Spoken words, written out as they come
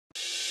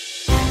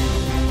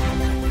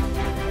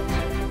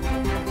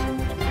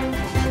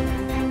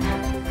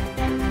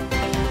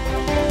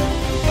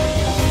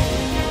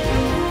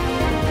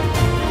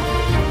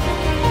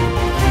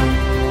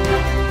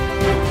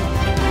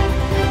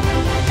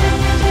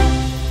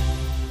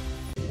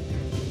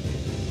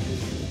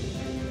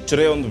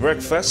Today on The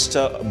Breakfast,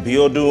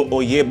 Biodun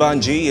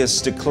Oyebanji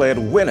is declared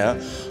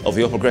winner of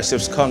the All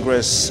Progressives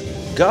Congress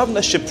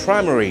governorship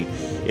primary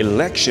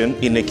election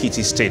in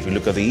Ekiti State. We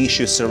look at the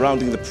issues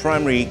surrounding the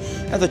primary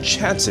and the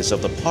chances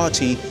of the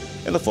party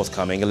in the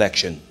forthcoming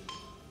election.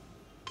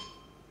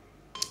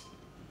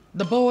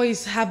 The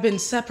boys have been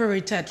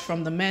separated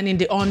from the men in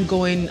the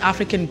ongoing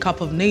African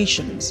Cup of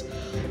Nations.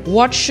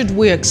 What should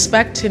we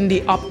expect in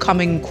the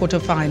upcoming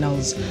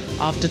quarterfinals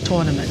of the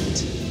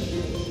tournament?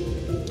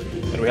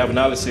 And we have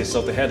analysis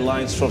of the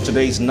headlines from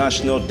today's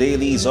national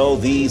dailies. All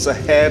these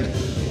ahead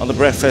on The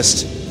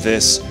Breakfast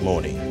this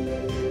morning.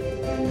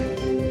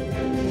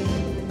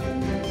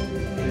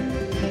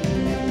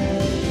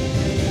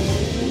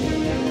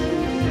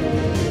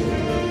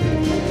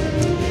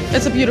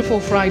 It's a beautiful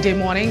Friday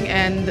morning,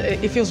 and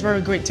it feels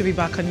very great to be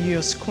back on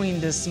your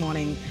screen this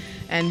morning.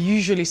 And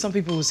usually some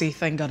people will say,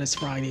 thank God it's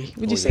Friday.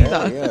 Would you say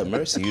that? Yeah,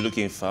 Mercy, you're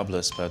looking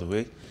fabulous, by the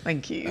way.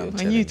 Thank you.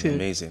 And you too.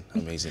 Amazing,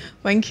 amazing.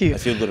 Thank you. I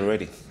feel good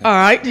already. All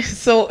right.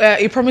 So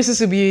it promises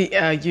to be,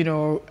 a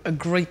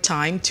great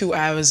time, 2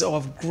 hours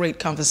of great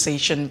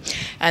conversation.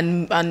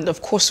 And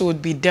of course, we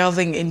would be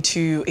delving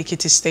into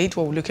Ekiti State,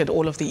 where we look at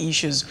all of the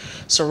issues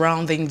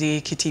surrounding the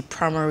Ekiti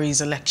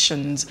primaries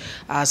elections,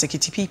 as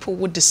Ekiti people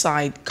would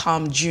decide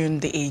come June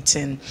the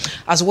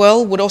 18th. As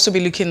well, we'd also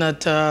be looking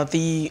at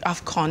the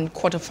AFCON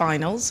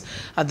quarterfinals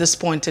at this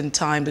point in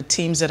time, the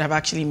teams that have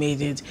actually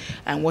made it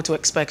and what to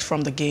expect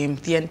from the game.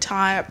 The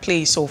entire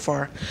play so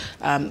far.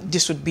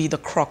 This would be the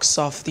crux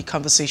of the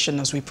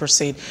conversation as we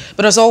proceed.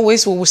 But as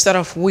always, we will start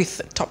off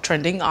with top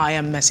trending. I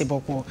am Messi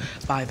Boko,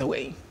 by the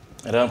way.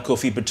 And I'm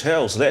Kofi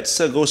Patel. So let's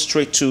go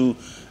straight to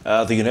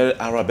the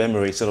United Arab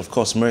Emirates. And of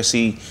course,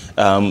 Mercy,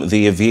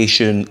 the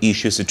aviation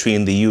issues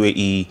between the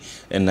UAE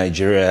and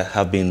Nigeria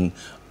have been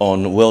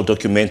well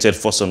documented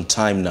for some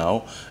time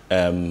now.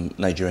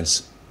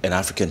 Nigerians and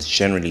Africans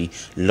generally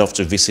love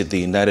to visit the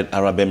United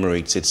Arab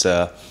Emirates. It's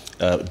a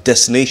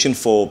destination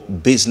for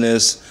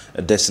business,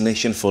 a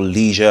destination for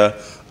leisure.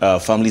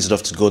 Families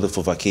love to go there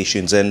for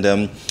vacations.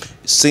 And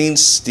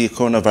since the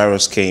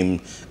coronavirus came,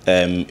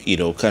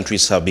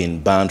 countries have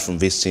been banned from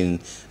visiting,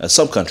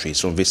 some countries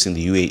from visiting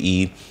the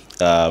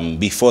UAE.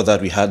 Before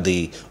that, we had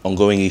the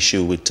ongoing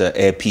issue with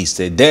Air Peace,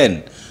 the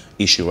then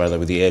issue rather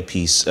with the Air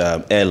Peace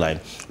airline.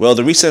 Well,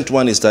 the recent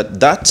one is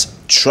that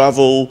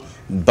travel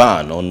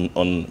ban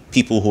on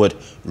people who had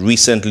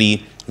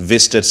recently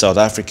visited South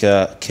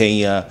Africa,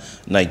 Kenya,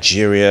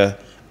 Nigeria,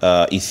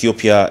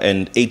 Ethiopia,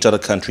 and 8 other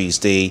countries.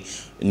 The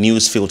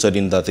news filtered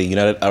in that the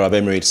United Arab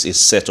Emirates is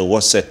set or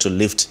was set to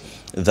lift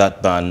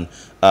that ban.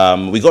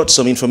 We got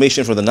some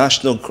information from the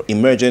National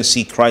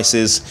Emergency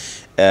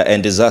Crisis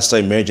and Disaster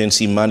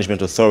Emergency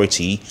Management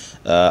Authority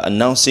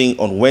announcing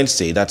on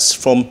Wednesday, that's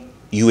from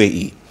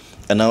UAE,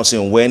 announcing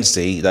on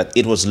Wednesday that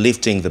it was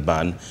lifting the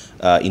ban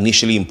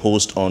initially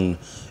imposed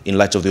in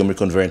light of the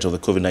Omicron variant of the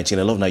COVID-19.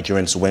 A lot of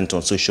Nigerians went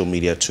on social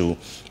media to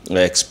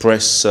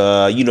express,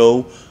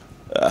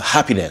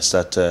 happiness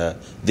that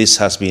this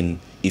has been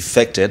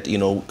effected,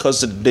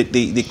 because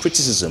the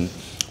criticism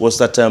was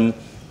that,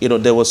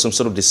 there was some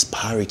sort of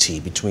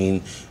disparity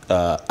between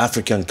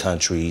African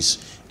countries,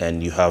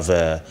 and you have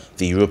the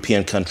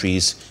European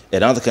countries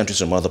and other countries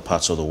from other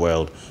parts of the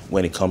world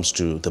when it comes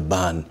to the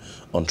ban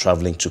on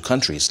traveling to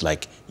countries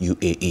like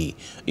UAE,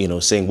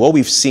 saying what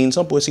we've seen,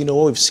 some people say,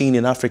 what we've seen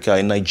in Africa,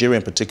 in Nigeria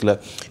in particular,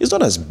 is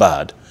not as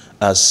bad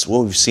as what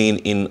we've seen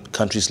in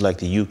countries like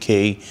the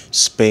UK,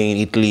 Spain,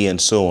 Italy,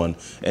 and so on.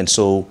 And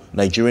so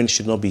Nigerians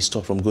should not be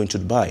stopped from going to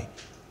Dubai.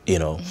 We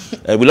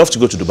love to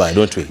go to Dubai,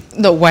 don't we?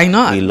 No, why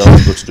not? We love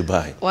to go to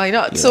Dubai. Why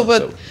not?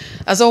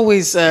 As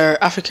always,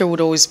 Africa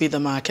would always be the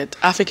market.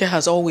 Africa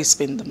has always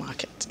been the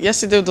market.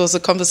 Yesterday, there was a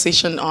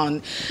conversation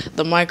on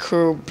the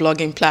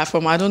micro-blogging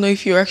platform. I don't know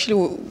if you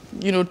actually,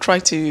 try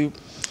to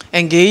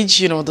engage,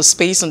 the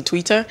space on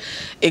Twitter.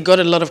 It got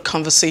a lot of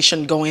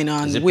conversation going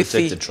on. Is it with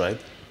Protect the Tribe?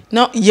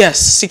 No, yes,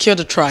 Secure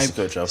the Tribe.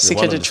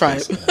 Secure the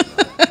Tribe.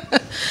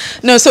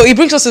 No, so it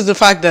brings us to the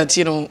fact that,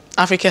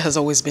 Africa has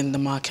always been the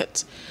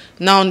market.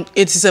 Now,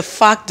 it is a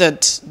fact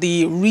that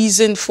the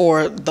reason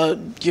for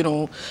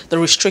the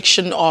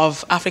restriction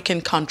of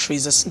African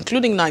countries,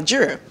 including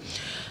Nigeria,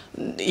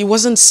 it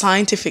wasn't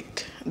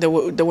scientific. There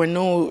were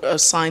no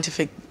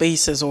scientific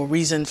basis or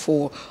reason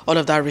for all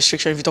of that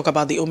restriction. If you talk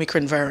about the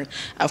Omicron variant,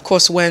 of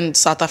course, when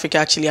South Africa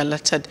actually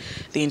alerted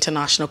the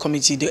international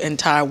community, the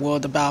entire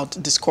world,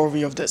 about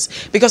discovery of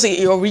this, because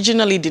it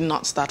originally did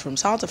not start from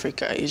South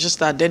Africa. It's just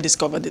that they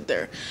discovered it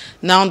there.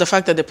 Now, the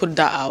fact that they put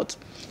that out,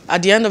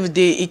 at the end of the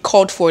day, it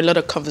called for a lot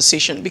of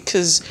conversation,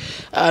 because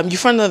you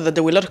find out that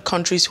there were a lot of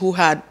countries who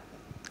had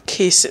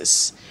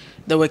cases.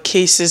 There were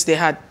cases, they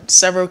had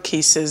several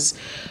cases,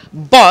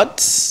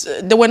 but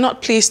they were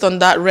not placed on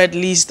that red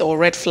list or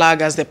red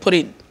flag as they put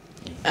it.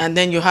 And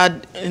then you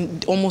had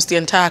almost the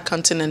entire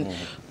continent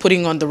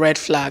putting on the red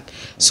flag.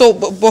 So,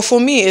 but for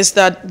me, is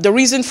that the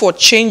reason for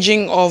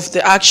changing of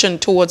the action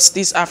towards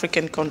these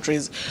African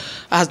countries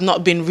has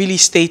not been really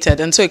stated,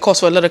 and so it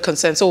calls for a lot of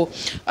concern. So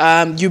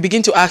you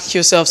begin to ask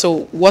yourself,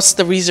 so what's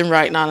the reason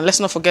right now? And let's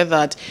not forget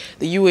that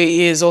the UAE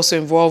is also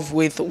involved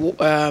with,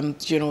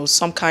 you know,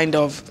 some kind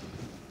of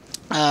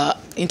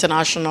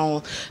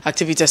international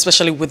activity,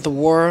 especially with the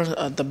war,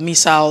 the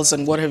missiles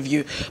and what have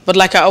you. But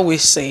like I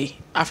always say,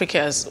 Africa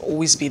has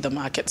always been the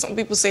market. Some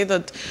people say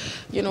that,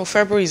 you know,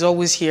 February is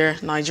always here.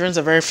 Nigerians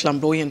are very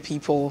flamboyant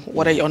people.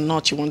 Whether or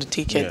not you want to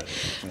take it.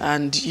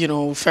 And, you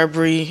know,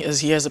 February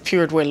is here as a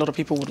period where a lot of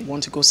people would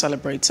want to go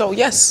celebrate. So,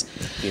 yes.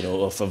 You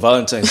know, for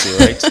Valentine's Day,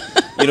 right?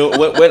 You know,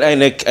 when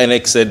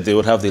INEC said they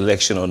would have the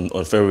election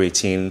on February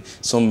 18,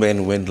 some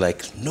men went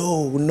like,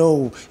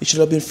 no, it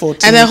should have been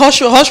 14. And then Hush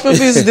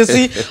Puppies,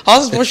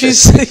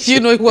 you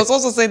know, it was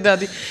also said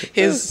that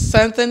his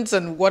sentence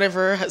and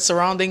whatever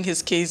surrounding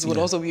his case would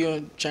also be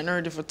on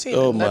January the 14th.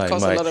 Oh,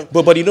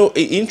 my. But, you know,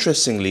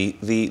 interestingly,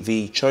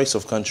 the choice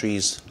of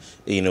countries,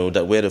 you know,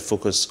 that were the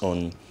focus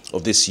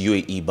of this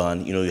UAE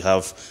ban, you know, you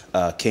have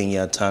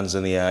Kenya,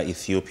 Tanzania,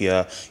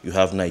 Ethiopia, you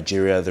have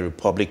Nigeria, the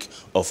Republic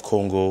of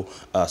Congo,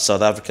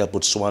 South Africa,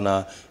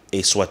 Botswana,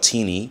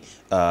 Eswatini,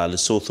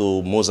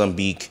 Lesotho,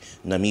 Mozambique,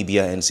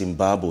 Namibia, and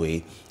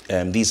Zimbabwe.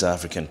 These are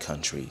African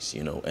countries,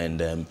 you know,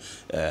 and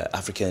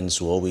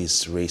Africans will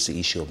always raise the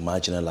issue of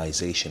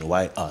marginalization.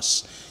 Why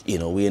us? You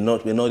know, we're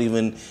not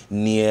even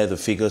near the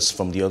figures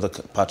from the other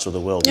parts of the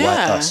world. Why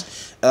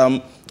us?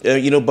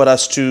 You know, but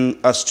as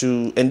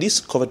to, and this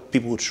covered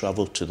people who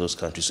travel to those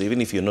countries. So even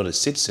if you're not a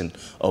citizen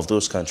of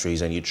those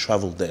countries and you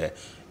traveled there,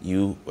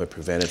 you were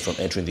prevented from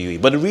entering the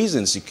UAE. But the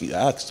reasons you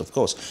asked, of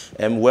course,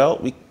 well,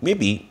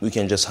 maybe we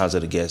can just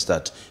hazard a guess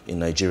that in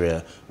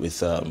Nigeria,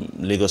 with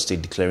Lagos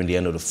State declaring the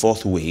end of the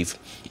fourth wave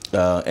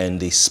and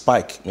the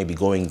spike maybe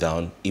going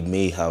down, it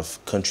may have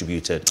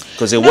contributed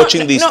because they're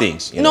watching these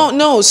things. You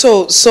know?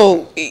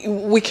 So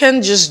we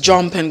can't just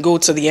jump and go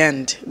to the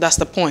end. That's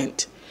the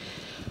point.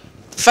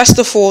 First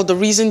of all, the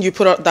reason you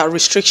put out that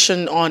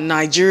restriction on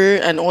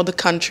Nigeria and other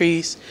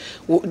countries,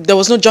 there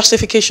was no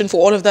justification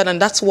for all of that,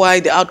 and that's why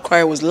the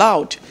outcry was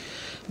loud.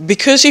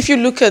 Because if you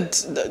look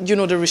at, you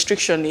know, the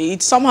restriction,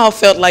 it somehow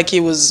felt like it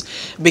was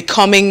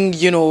becoming,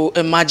 you know,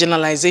 a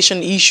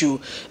marginalization issue,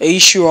 an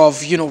issue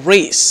of, you know,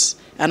 race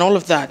and all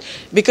of that.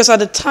 Because at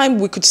the time,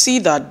 we could see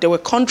that there were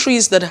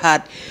countries that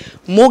had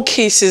more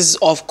cases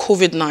of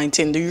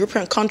COVID-19, the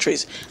European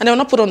countries, and they were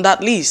not put on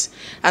that list.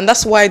 And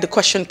that's why the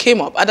question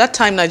came up. At that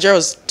time, Nigeria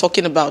was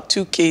talking about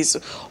 2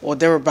 cases or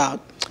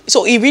thereabout.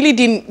 So it really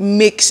didn't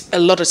make a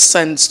lot of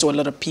sense to a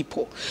lot of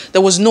people.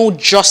 There was no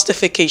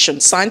justification,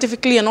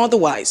 scientifically and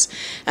otherwise.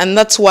 And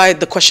that's why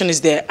the question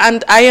is there.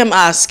 And I am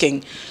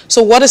asking,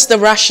 so what is the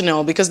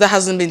rationale? Because that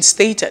hasn't been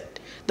stated,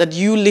 that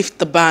you lift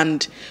the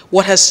ban.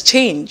 What has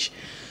changed?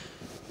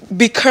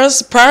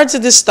 Because prior to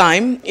this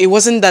time, it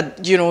wasn't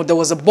that, you know, there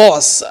was a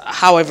boss,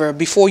 however,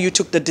 before you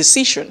took the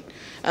decision.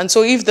 And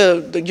so if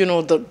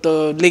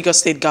the Lagos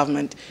state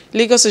government,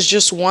 Lagos is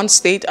just one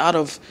state out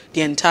of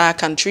the entire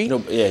country.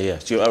 No, yeah,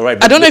 you're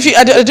right. I don't know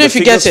if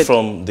you get it.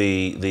 From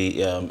the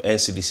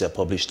NCDC are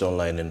published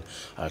online and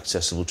are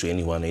accessible to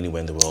anyone, anywhere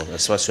in the world,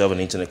 as far as you have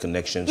an internet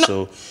connection.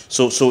 No.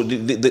 So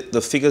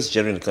the figures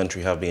generally in the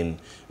country have been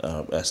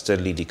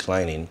steadily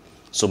declining.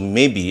 So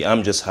maybe,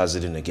 I'm just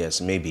hazarding a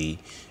guess, maybe,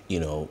 you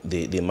know,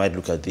 they might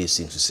look at these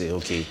things to say,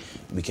 okay,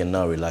 we can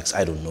now relax.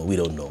 I don't know. We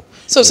don't know.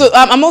 So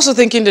I'm also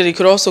thinking that it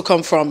could also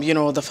come from, you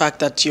know, the fact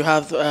that you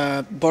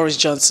have Boris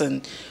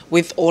Johnson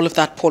with all of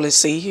that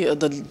policy,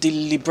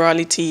 the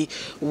liberality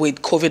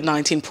with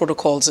COVID-19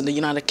 protocols in the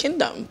United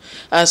Kingdom.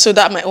 So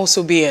that might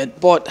also be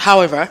it. But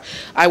however,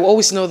 I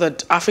always know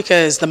that Africa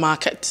is the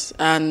market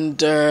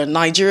and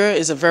Nigeria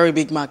is a very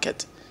big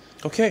market.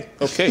 Okay.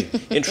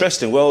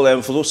 Interesting.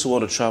 Well, for those who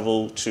want to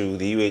travel to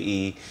the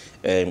UAE,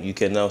 you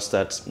can now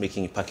start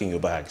packing your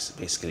bags,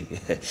 basically.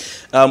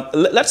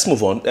 Let's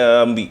move on.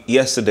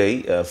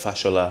 Yesterday,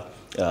 Fashola,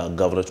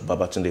 Governor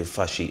Babatunde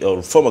Fashi,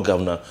 or former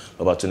Governor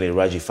Babatunde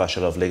Raji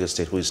Fashola of Lagos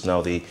State, who is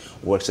now the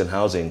Works and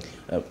Housing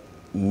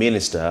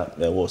Minister,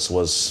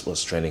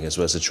 was trending as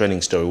well. It's a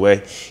trending story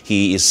where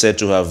he is said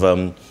to have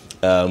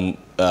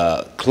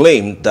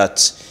claimed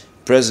that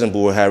President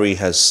Buhari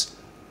has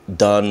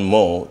done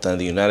more than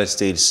the United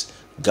States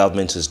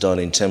government has done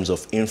in terms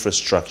of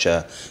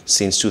infrastructure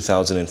since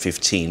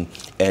 2015,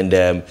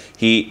 and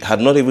he had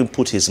not even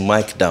put his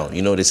mic down.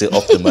 You know, they say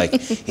off the mic.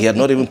 He had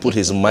not even put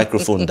his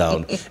microphone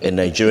down, and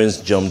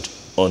Nigerians jumped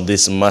on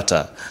this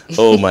matter.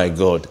 Oh my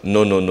God,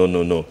 no.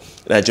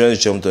 Nigerians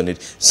jumped on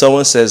it.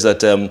 Someone says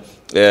that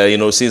you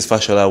know, since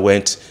Fashola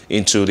went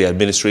into the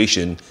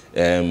administration,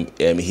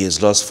 he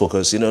has lost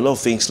focus. You know, a lot of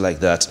things like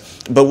that.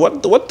 But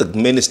what the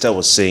minister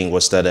was saying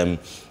was that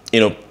you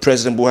know,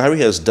 President Buhari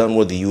has done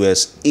what the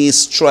US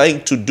is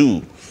trying to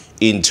do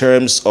in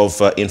terms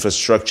of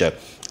infrastructure.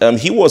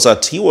 He was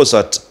at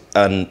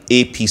an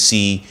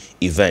APC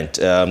event.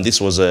 This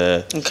was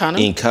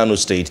in Kano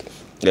State.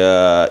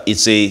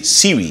 It's a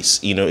series,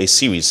 you know,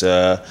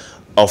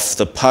 of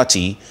the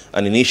party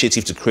an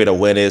initiative to create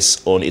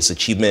awareness on its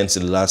achievements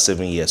in the last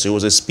 7 years. So he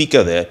was a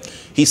speaker there.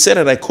 He said,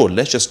 and I quote,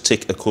 let's just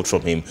take a quote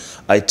from him.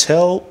 "I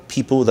tell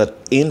people that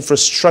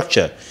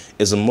infrastructure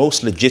is the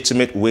most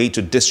legitimate way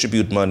to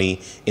distribute money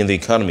in the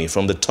economy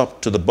from the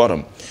top to the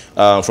bottom.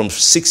 From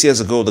 6 years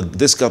ago,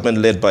 this government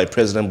led by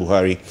President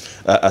Buhari,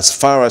 as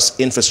far as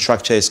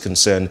infrastructure is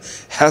concerned,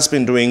 has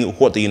been doing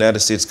what the United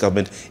States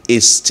government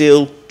is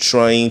still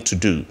trying to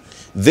do.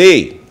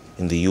 They,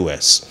 in the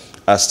US,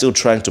 are still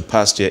trying to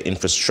pass their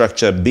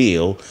infrastructure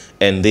bill,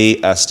 and they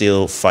are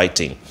still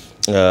fighting."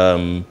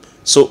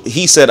 So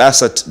he said,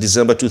 as at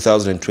December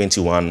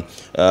 2021,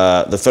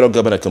 the federal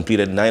government had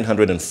completed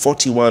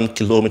 941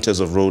 kilometers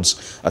of roads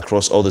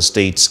across all the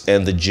states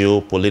and the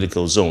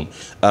geopolitical zone.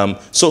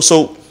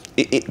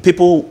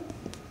 People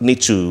need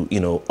to,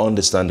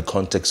 understand the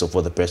context of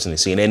what the person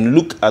is saying and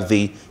look at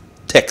the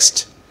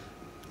text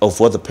of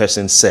what the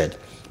person said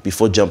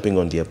before jumping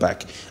on their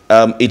back.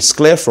 It's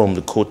clear from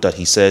the quote that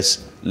he says,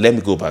 let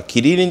me go back. He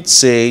didn't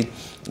say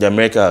that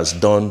America has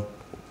done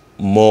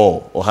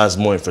more or has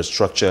more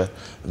infrastructure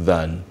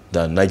than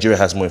Nigeria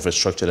has more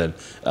infrastructure than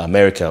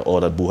America, or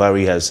that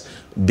Buhari has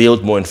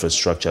built more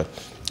infrastructure.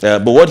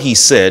 But what he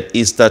said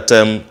is that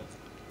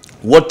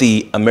what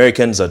the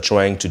Americans are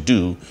trying to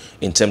do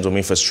in terms of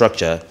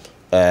infrastructure,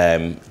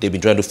 they've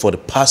been trying to for the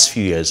past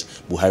few years.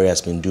 Buhari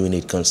has been doing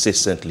it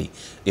consistently.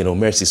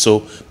 Mercy.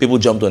 So people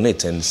jumped on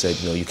it and said,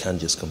 you can't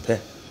just compare.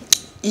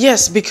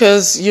 Yes,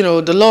 because,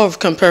 the law of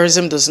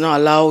comparison does not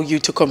allow you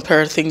to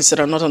compare things that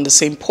are not on the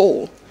same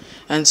pole.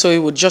 And so it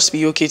would just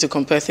be okay to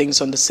compare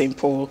things on the same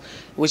pole,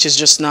 which is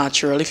just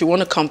natural. If you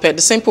want to compare,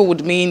 the same pole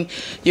would mean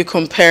you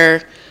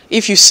compare,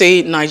 if you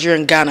say Nigeria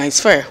and Ghana, it's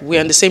fair. We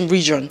are in the same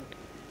region.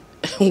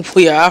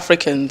 We are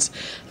Africans.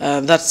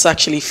 That's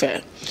actually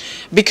fair.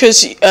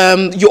 Because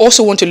you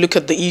also want to look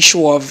at the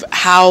issue of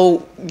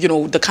how,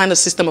 the kind of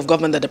system of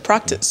government that they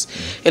practice.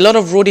 A lot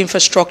of road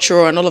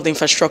infrastructure and all of the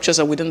infrastructures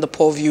are within the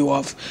purview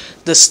of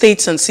the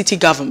states and city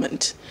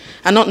government,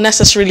 and not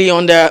necessarily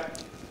under,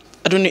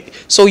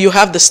 so you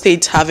have the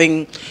states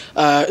having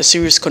a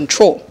serious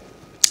control.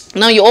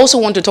 Now you also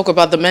want to talk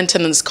about the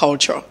maintenance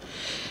culture.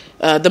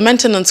 The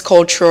maintenance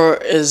culture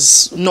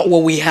is not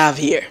what we have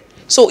here.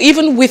 So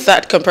even with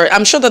that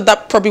I'm sure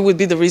that probably would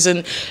be the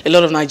reason a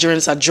lot of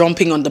Nigerians are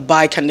jumping on the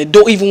bike and they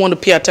don't even want to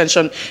pay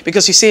attention,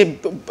 because you say,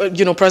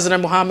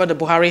 President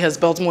Buhari has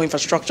built more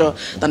infrastructure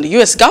than the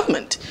US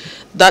government.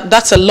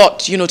 That's a lot,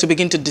 to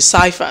begin to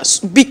decipher.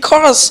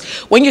 Because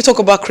when you talk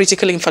about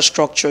critical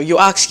infrastructure, you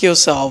ask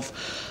yourself,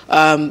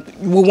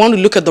 we want to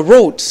look at the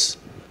roads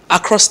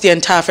across the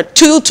entire,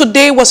 till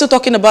today we're still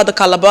talking about the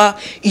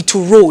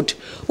Calabar-Itu road,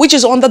 which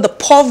is under the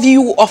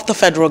purview of the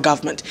federal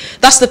government.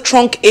 That's the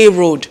Trunk A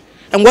road.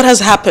 And what has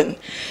happened?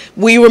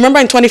 We remember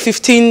in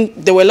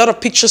 2015, there were a lot of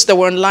pictures that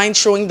were online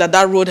showing that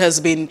road has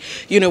been,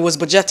 was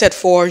budgeted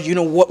for,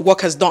 what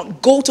work has done.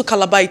 Go to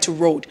Calabar-Itu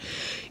road.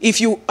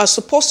 If you are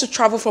supposed to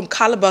travel from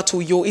Calabar to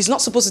Uyo, it's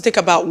not supposed to take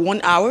about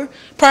 1 hour.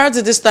 Prior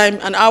to this time,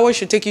 an hour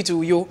should take you to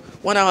Uyo,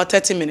 1 hour,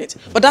 30 minutes.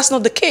 But that's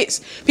not the case.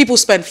 People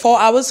spend 4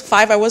 hours,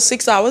 5 hours,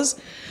 6 hours.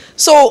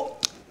 So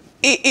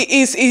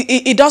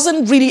it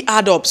doesn't really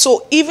add up.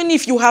 So even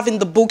if you have in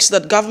the books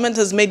that government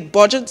has made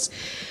budgets,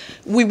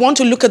 we want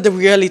to look at the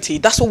reality.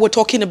 That's what we're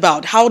talking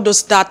about. How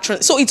does that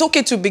so it's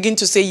okay to begin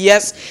to say,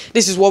 yes,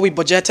 this is what we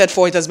budgeted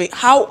for. It has been.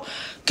 How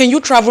can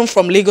you travel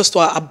from Lagos to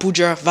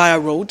Abuja via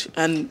road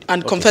and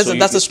confess that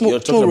that's a smooth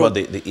road? You're talking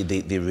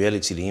about the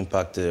reality, the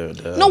impact.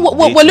 No,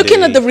 we're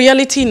looking at the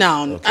reality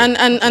now, okay.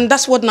 and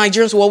that's what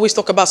Nigerians will always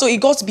talk about. So it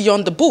goes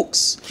beyond the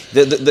books.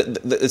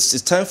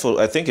 It's time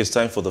for. I think it's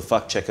time for the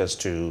fact checkers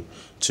to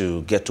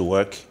get to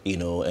work,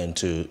 and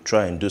to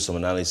try and do some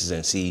analysis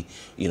and see,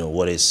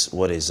 what is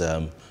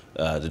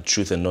the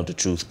truth and not the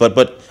truth.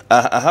 But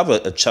I have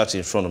a chart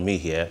in front of me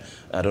here.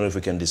 I don't know if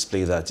we can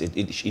display that.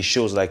 It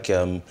shows, like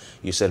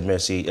you said,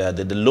 Mercy,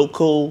 the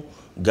local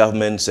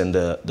governments and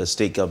the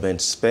state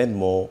governments spend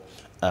more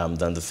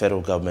than the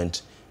federal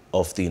government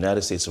of the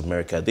United States of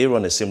America. They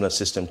run a similar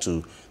system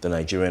to the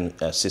Nigerian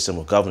system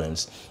of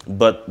governance,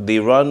 but they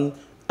run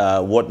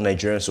what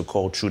Nigerians would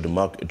call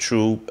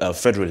true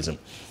federalism.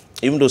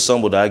 Even though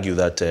some would argue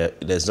that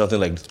there's nothing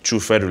like true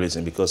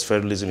federalism, because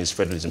federalism is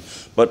federalism.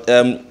 But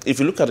if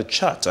you look at a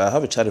chart, I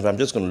have a chart, if I'm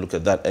just going to look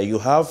at that, you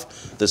have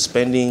the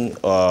spending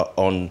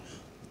on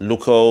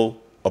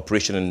local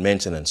operation and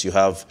maintenance. You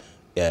have,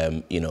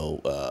 when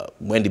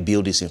they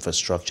build these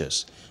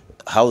infrastructures,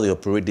 how they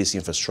operate this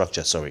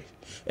infrastructure,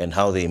 and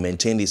how they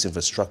maintain this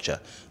infrastructure,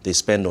 they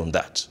spend on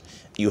that.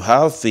 You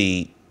have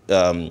the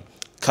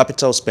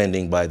capital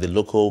spending by the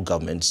local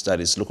governments,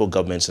 that is local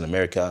governments in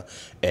America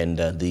and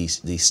the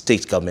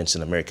state governments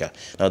in America.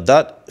 Now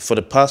that, for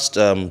the past,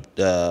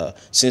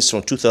 since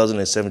from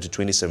 2007 to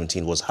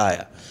 2017, was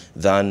higher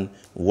than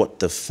what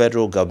the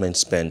federal government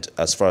spent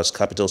as far as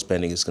capital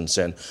spending is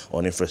concerned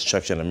on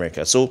infrastructure in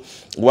America. So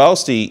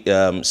whilst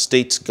the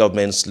state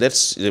governments,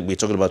 we're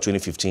talking about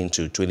 2015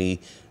 to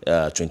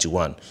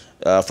 2021,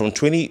 from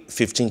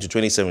 2015 to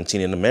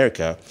 2017 in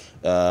America,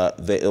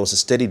 there was a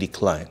steady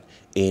decline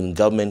in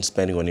government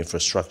spending on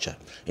infrastructure.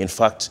 In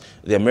fact,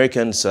 the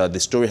Americans, the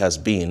story has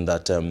been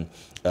that so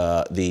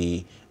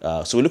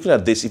we're looking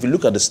at this. If you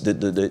look at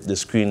the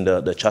screen,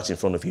 the chart in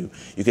front of you,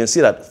 you can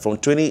see that from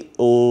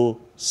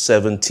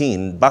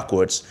 2017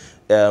 backwards,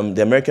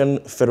 the American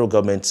federal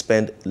government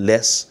spent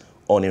less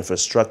on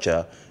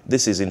infrastructure.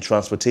 This is in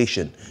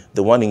transportation,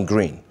 the one in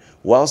green,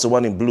 whilst the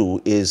one in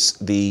blue is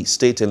the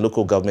state and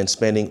local government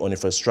spending on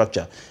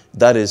infrastructure.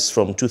 That is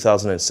from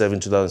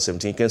 2007,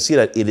 2017. You can see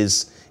that it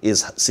is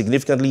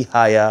significantly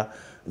higher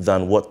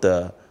than what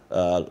the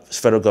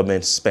federal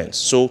government spends.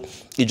 So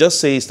it just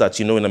says that,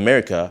 you know, in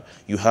America,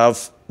 you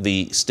have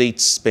the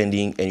state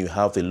spending and you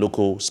have the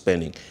local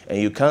spending.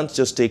 And you can't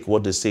just take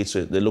what the states,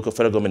 the local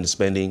federal government is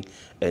spending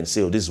and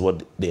say, oh, this is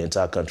what the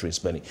entire country is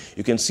spending.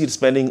 You can see the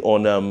spending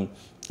on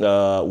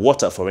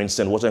water, for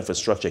instance, water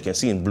infrastructure. You can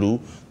see in blue,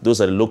 those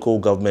are the local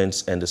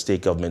governments and the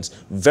state governments,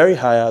 very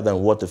higher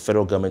than what the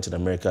federal government in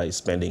America is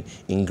spending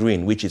in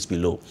green, which is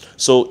below.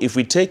 So if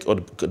we take,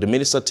 or the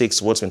minister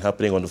takes what's been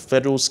happening on the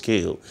federal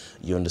scale,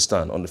 you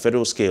understand, on the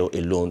federal scale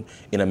alone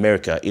in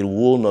America, it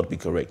will not be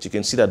correct. You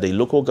can see that the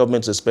local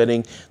governments are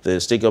spending, the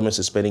state governments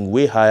are spending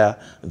way higher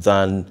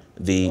than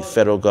the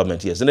federal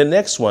government. Yes. And the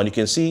next one, you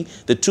can see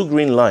the two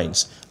green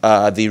lines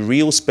are the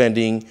real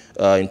spending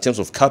in terms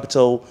of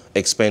capital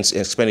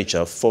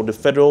expenditure for the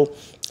federal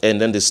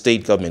and then the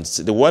state governments.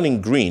 The one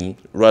in green,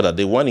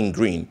 the one in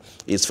green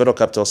is federal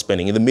capital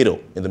spending in the middle.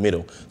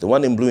 The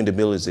one in blue in the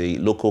middle is a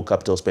local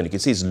capital spending. You can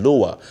see it's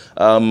lower.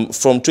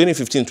 From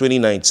 2015 to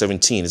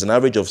 2017, it's an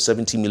average of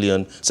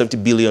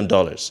 $70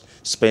 billion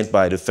spent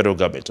by the federal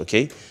government,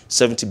 okay?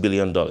 $70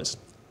 billion.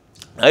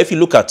 Now, if you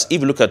look at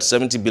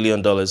 $70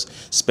 billion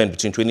spent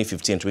between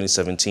 2015 and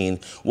 2017,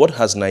 what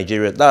has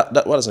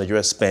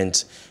Nigeria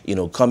spent, you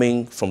know,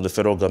 coming from the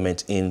federal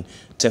government in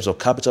terms of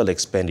capital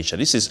expenditure?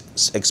 This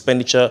is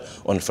expenditure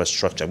on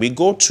infrastructure. We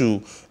go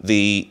to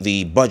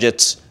the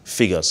budget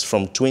figures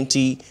from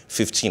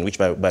 2015, which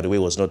by the way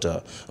was not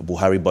a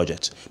Buhari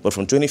budget, but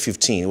from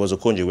 2015 it was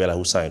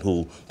Okonjo-Iweala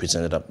who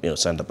presented up, you know,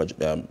 signed the budget.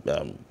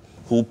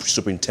 Who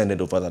superintended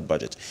over that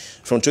budget.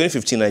 From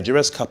 2015,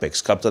 Nigeria's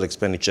capital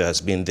expenditure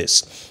has been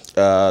this,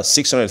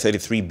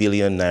 633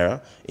 billion naira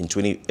in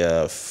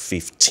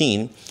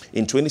 2015.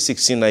 In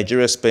 2016,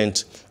 Nigeria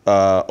spent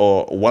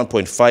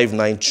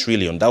 1.59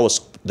 trillion. That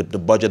was the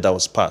budget that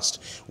was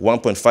passed,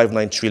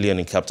 1.59 trillion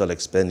in capital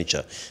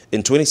expenditure.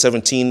 In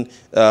 2017,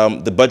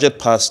 the budget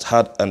passed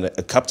had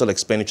a capital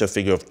expenditure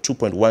figure of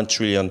 2.1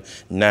 trillion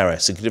naira,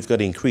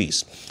 significant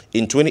increase.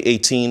 In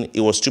 2018,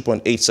 it was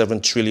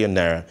 2.87 trillion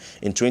naira.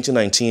 In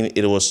 2019,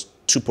 it was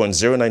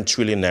 2.09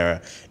 trillion naira.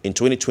 In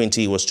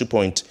 2020, it was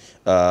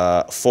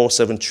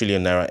 2.47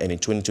 trillion naira. And in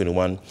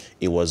 2021,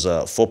 it was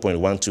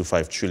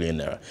 4.125 trillion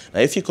naira. Now,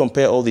 if you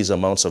compare all these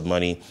amounts of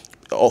money,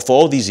 for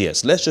all these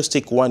years, let's just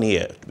take 1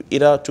 year,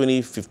 either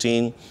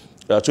 2015,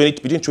 between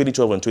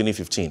 2012 and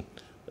 2015.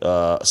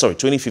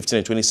 2015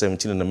 and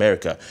 2017 in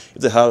America,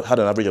 if they had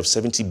an average of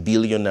 70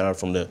 billion naira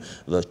from the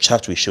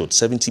chart we showed,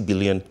 $70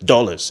 billion,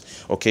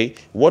 okay?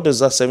 What does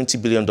that $70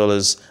 billion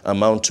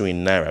amount to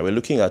in naira? We're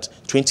looking at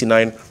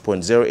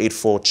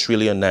 29.084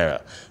 trillion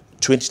naira,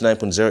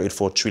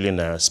 29.084 trillion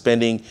naira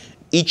spending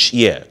each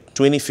year,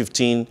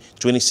 2015,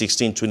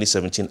 2016,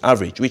 2017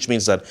 average, which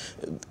means that,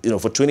 you know,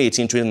 for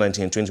 2018,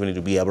 2019, and 2020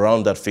 to be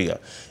around that figure.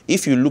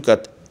 If you look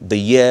at the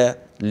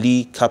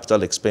yearly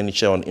capital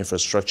expenditure on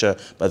infrastructure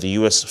by the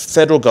US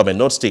federal government,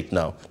 not state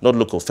now, not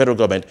local, federal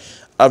government,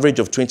 average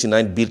of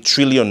 29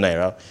 trillion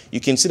naira,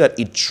 you can see that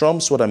it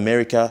trumps what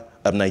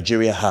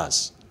Nigeria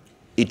has.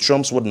 It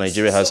trumps what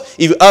Nigeria has.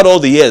 If you add all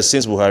the years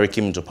since Buhari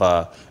came into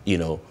power, you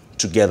know,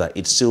 together,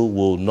 it still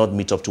will not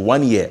meet up to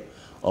 1 year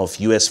of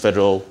US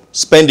federal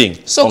spending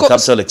on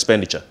capital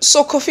expenditure.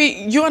 So,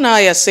 Kofi, you and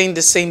I are saying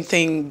the same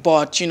thing,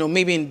 but, you know,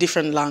 maybe in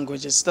different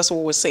languages. That's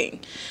what we're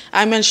saying.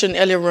 I mentioned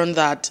earlier on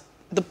that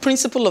the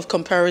principle of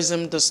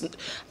comparison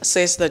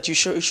says that you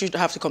should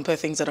have to compare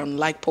things that are on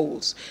like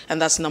poles, and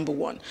that's number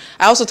one.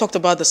 I also talked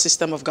about the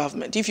system of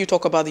government. If you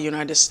talk about the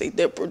United States,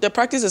 they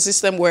practice a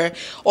system where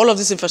all of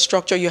this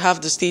infrastructure, you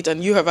have the state,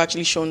 and you have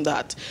actually shown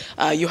that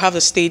you have the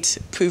state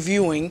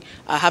previewing,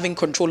 having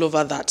control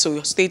over that.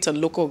 So state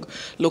and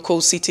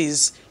local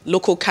cities,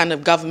 local kind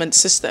of government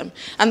system.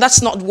 And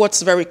that's not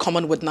what's very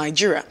common with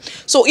Nigeria.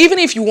 So even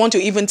if you want to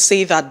even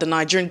say that the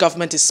Nigerian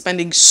government is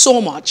spending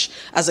so much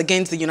as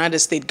against the United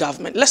States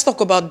government, let's talk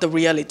about the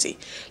reality.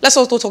 Let's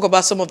also talk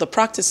about some of the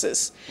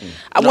practices.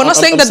 I'm not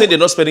saying that they're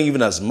not spending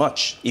even as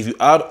much. If you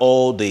add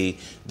all the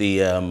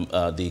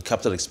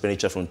capital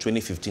expenditure from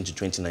 2015 to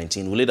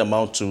 2019, will it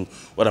amount to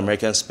what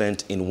Americans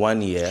spent in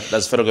 1 year?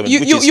 That's federal government,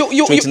 which is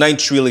 29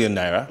 trillion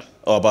naira.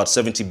 or about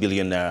 70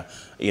 billion naira,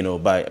 you know,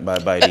 by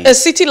the... A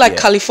city like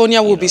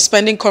California will be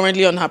spending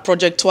currently on her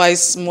project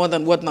twice more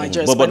than what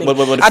Nigeria is spending.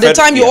 But at the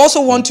time, you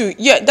also want to...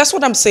 Yeah, that's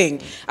what I'm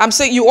saying. I'm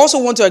saying you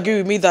also want to agree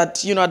with me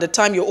that, you know, at the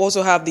time, you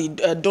also have the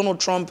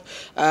Donald Trump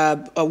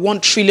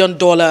 $1 trillion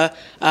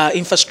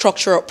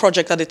infrastructure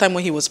project at the time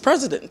when he was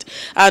president.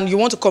 And you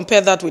want to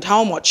compare that with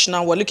how much?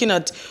 Now, we're looking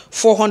at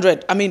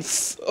 400. I mean,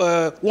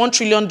 $1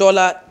 trillion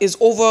is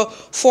over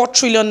 4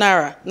 trillion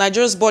naira.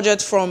 Nigeria's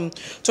budget from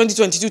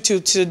 2022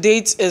 to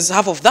date is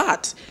half of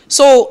that.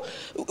 So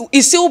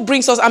it still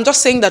brings us, I'm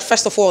just saying that,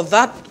 first of all,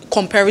 that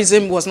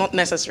comparison was not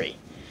necessary.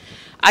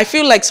 I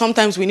feel like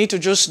sometimes we need to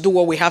just do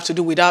what we have to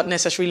do without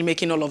necessarily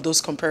making all of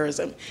those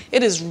comparisons.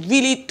 It is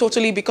really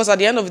totally, because at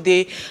the end of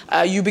the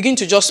day, you begin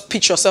to just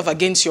pitch yourself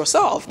against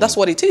yourself. That's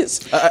what it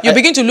is. You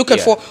begin to look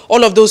at for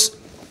all of those.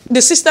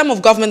 The system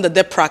of government that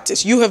they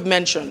practice, you have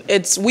mentioned,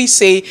 we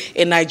say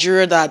in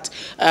Nigeria that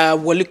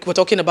we're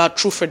talking about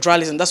true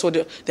federalism. That's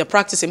what they're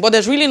practicing. But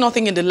there's really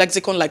nothing in the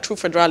lexicon like true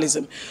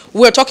federalism.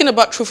 We're talking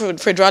about true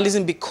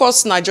federalism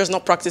because Nigeria is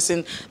not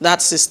practicing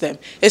that system.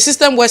 A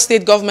system where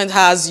state government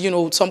has, you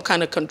know, some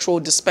kind of control,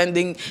 the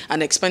spending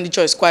and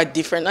expenditure is quite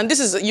different. And this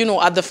is, you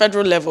know, at the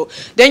federal level.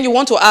 Then you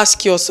want to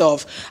ask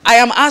yourself, I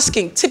am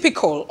asking,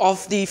 typical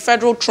of the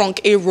federal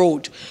trunk A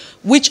road,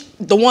 which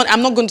the one,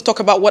 I'm not going to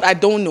talk about what I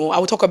don't know, I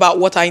will talk about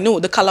what I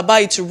know, the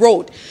Calabar to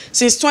Road.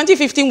 Since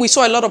 2015, we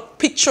saw a lot of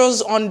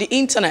pictures on the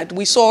internet.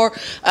 We saw,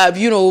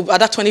 you know,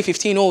 at that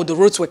 2015, oh, the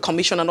roads were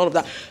commissioned and all of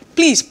that.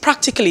 Please,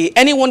 practically,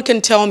 anyone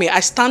can tell me, I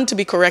stand to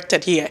be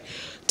corrected here.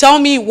 Tell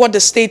me what the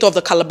state of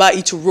the Calabar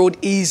to Road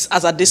is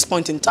as at this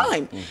point in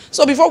time.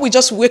 So before we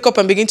just wake up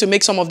and begin to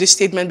make some of these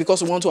statements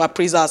because we want to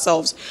appraise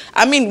ourselves,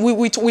 I mean, we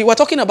were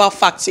talking about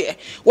facts here.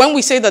 When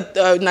we say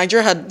that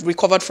Nigeria had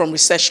recovered from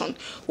recession,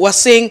 we're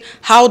saying,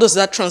 how does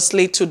that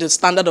translate to the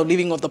standard of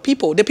living of the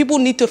people? The people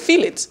need to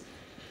feel it.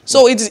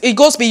 So it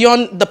goes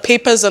beyond the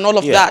papers and all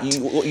of that.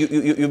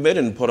 You made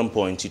an important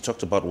point. You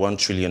talked about 1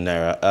 trillion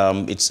naira.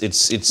 It's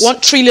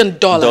 $1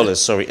 trillion.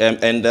 Sorry.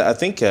 And I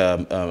think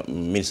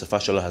Minister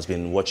Fashola has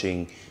been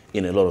watching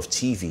in a lot of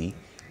TV,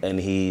 and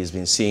he's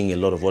been seeing a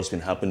lot of what's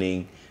been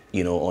happening,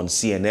 you know, on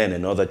CNN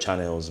and other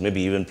channels,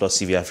 maybe even Plus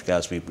TV Africa,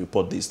 as we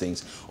report these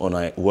things on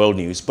our world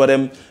news. But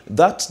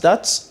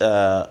that's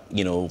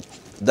you know,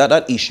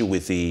 that issue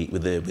with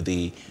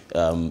the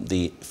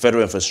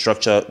federal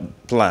infrastructure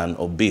plan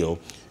or bill.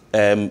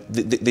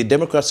 The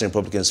Democrats and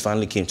Republicans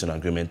finally came to an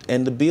agreement,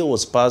 and the bill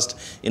was passed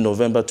in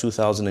November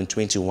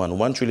 2021.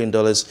 $1 trillion,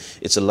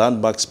 it's a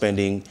landmark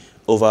spending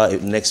over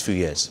the next few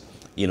years.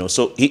 You know,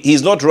 so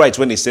he's not right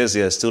when he says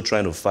they're still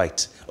trying to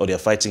fight, or they're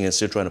fighting and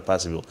still trying to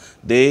pass the bill.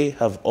 They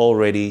have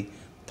already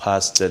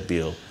passed that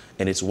bill,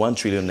 and it's 1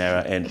 trillion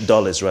naira and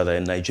dollars rather,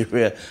 and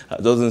Nigeria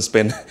doesn't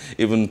spend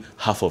even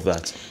half of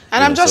that.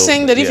 And I'm just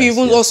saying that if you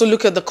even also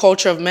look at the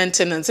culture of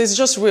maintenance, it's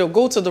just real.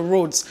 Go to the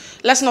roads.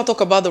 Let's not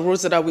talk about the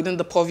roads that are within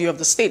the purview of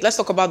the state. Let's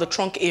talk about the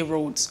trunk A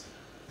roads.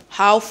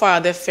 How far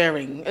are they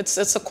faring?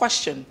 It's a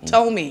question.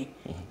 Tell me.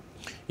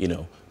 You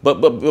know,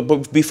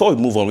 but before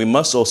we move on, we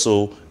must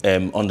also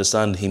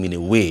understand him in a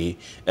way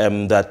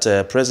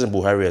that President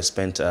Buhari has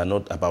spent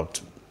not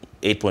about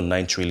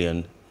 8.9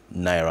 trillion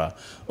naira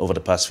over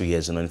the past few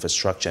years on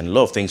infrastructure and a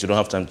lot of things we don't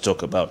have time to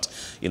talk about,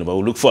 you know, but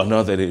we'll look for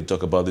another day to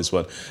talk about this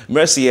one.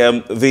 Mercy,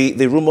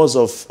 the rumors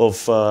of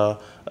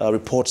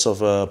reports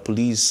of a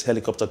police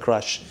helicopter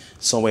crash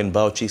somewhere in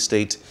Bauchi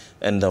State,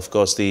 and of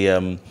course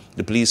the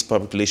police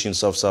public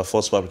relations officer,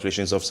 force public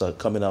relations officer,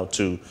 coming out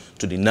to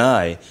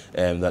deny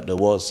that there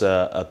was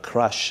a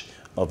crash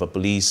of a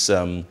police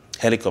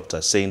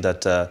helicopter, saying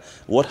that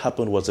what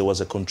happened was there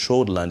was a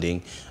controlled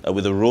landing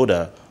with the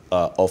rotor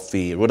of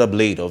the rotor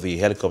blade of the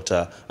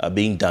helicopter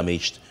being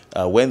damaged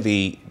when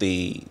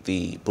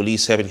the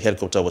police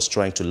helicopter was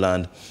trying to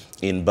land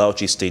in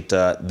Bauchi State.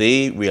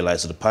 They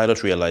realized, the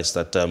pilot realized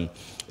that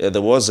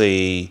there was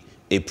a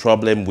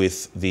problem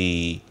with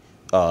the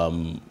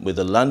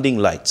landing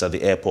lights at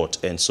the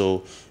airport, and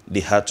so they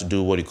had to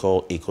do what you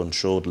call a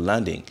controlled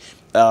landing.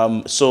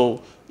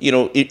 So you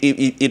know,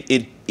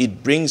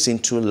 it brings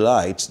into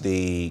light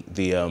the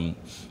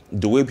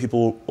way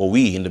people, or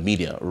we in the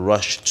media,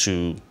 rush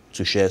to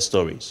share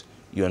stories.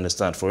 You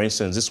understand? For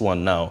instance, this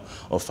one now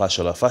of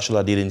Fashola.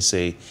 Fashola didn't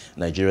say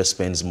Nigeria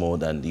spends more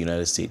than the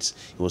United States.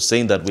 He was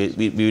saying that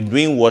we're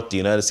doing what the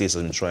United States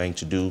has been trying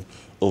to do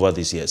over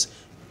these years.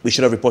 We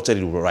should have reported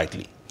it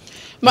rightly.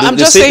 But I'm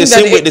just saying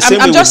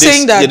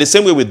that the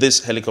same way with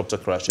this helicopter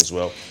crash as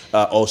well,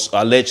 or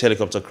alleged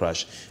helicopter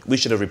crash, we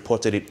should have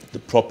reported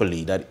it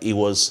properly, that it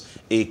was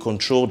a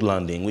controlled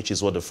landing, which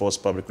is what the force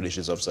public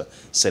relations officer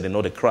said, and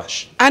not a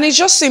crash. And it's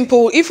just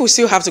simple. If we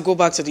still have to go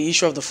back to the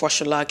issue of the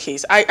Fashola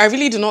case, I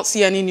really do not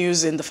see any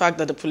news in the fact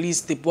that the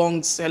police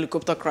debunked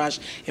helicopter crash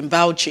in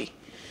Bauchi.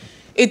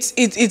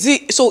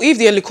 So if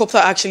the helicopter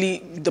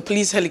the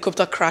police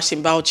helicopter crashed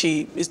in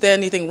Bauchi, is there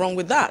anything wrong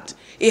with that?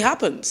 It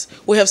happens.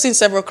 We have seen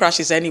several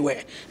crashes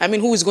anywhere. I mean,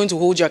 who is going to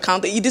hold you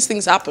accountable? These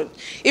things happen.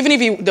 Even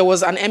if there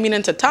was an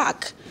imminent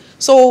attack.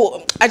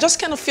 So I just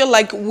kind of feel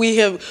like we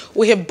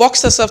have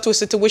boxed ourselves to a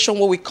situation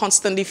where we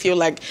constantly feel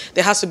like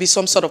there has to be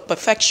some sort of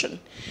perfection.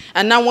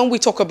 And now when we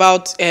talk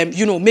about,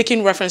 you know,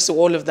 making reference to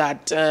all of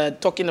that,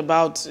 talking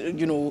about,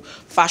 you know,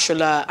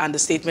 Fashola and the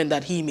statement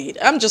that he made,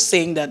 I'm just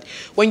saying that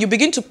when you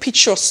begin to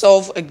pitch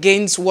yourself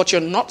against what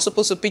you're not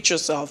supposed to pitch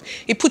yourself,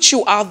 it puts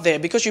you out there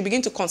because you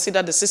begin to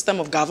consider the system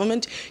of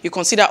government, you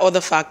consider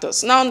other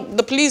factors. Now,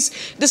 the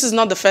police, this is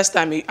not the first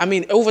time. I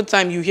mean, over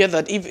time you hear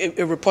that if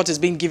a report is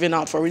being given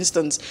out, for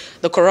instance,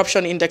 the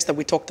corruption index that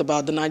we talked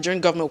about, the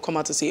Nigerian government will come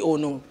out and say, oh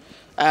no,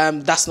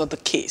 that's not the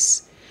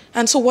case.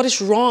 And so what is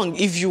wrong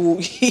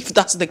if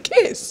that's the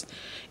case?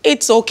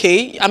 It's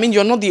okay. I mean,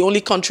 you're not the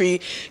only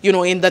country, you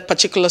know, in that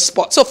particular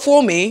spot. So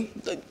for me,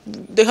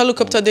 the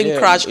helicopter didn't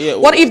crash. Yeah,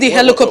 what if the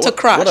helicopter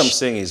crashed? What I'm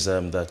saying is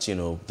that, you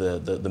know,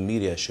 the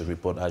media should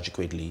report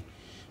adequately,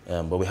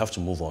 but we have to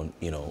move on,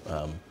 you know.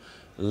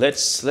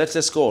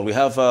 Let's go on. We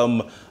have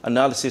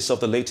analysis of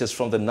the latest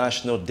from the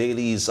national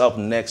dailies up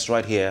next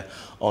right here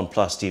on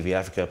Plus TV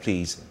Africa.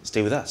 Please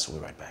stay with us. We'll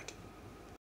be right back.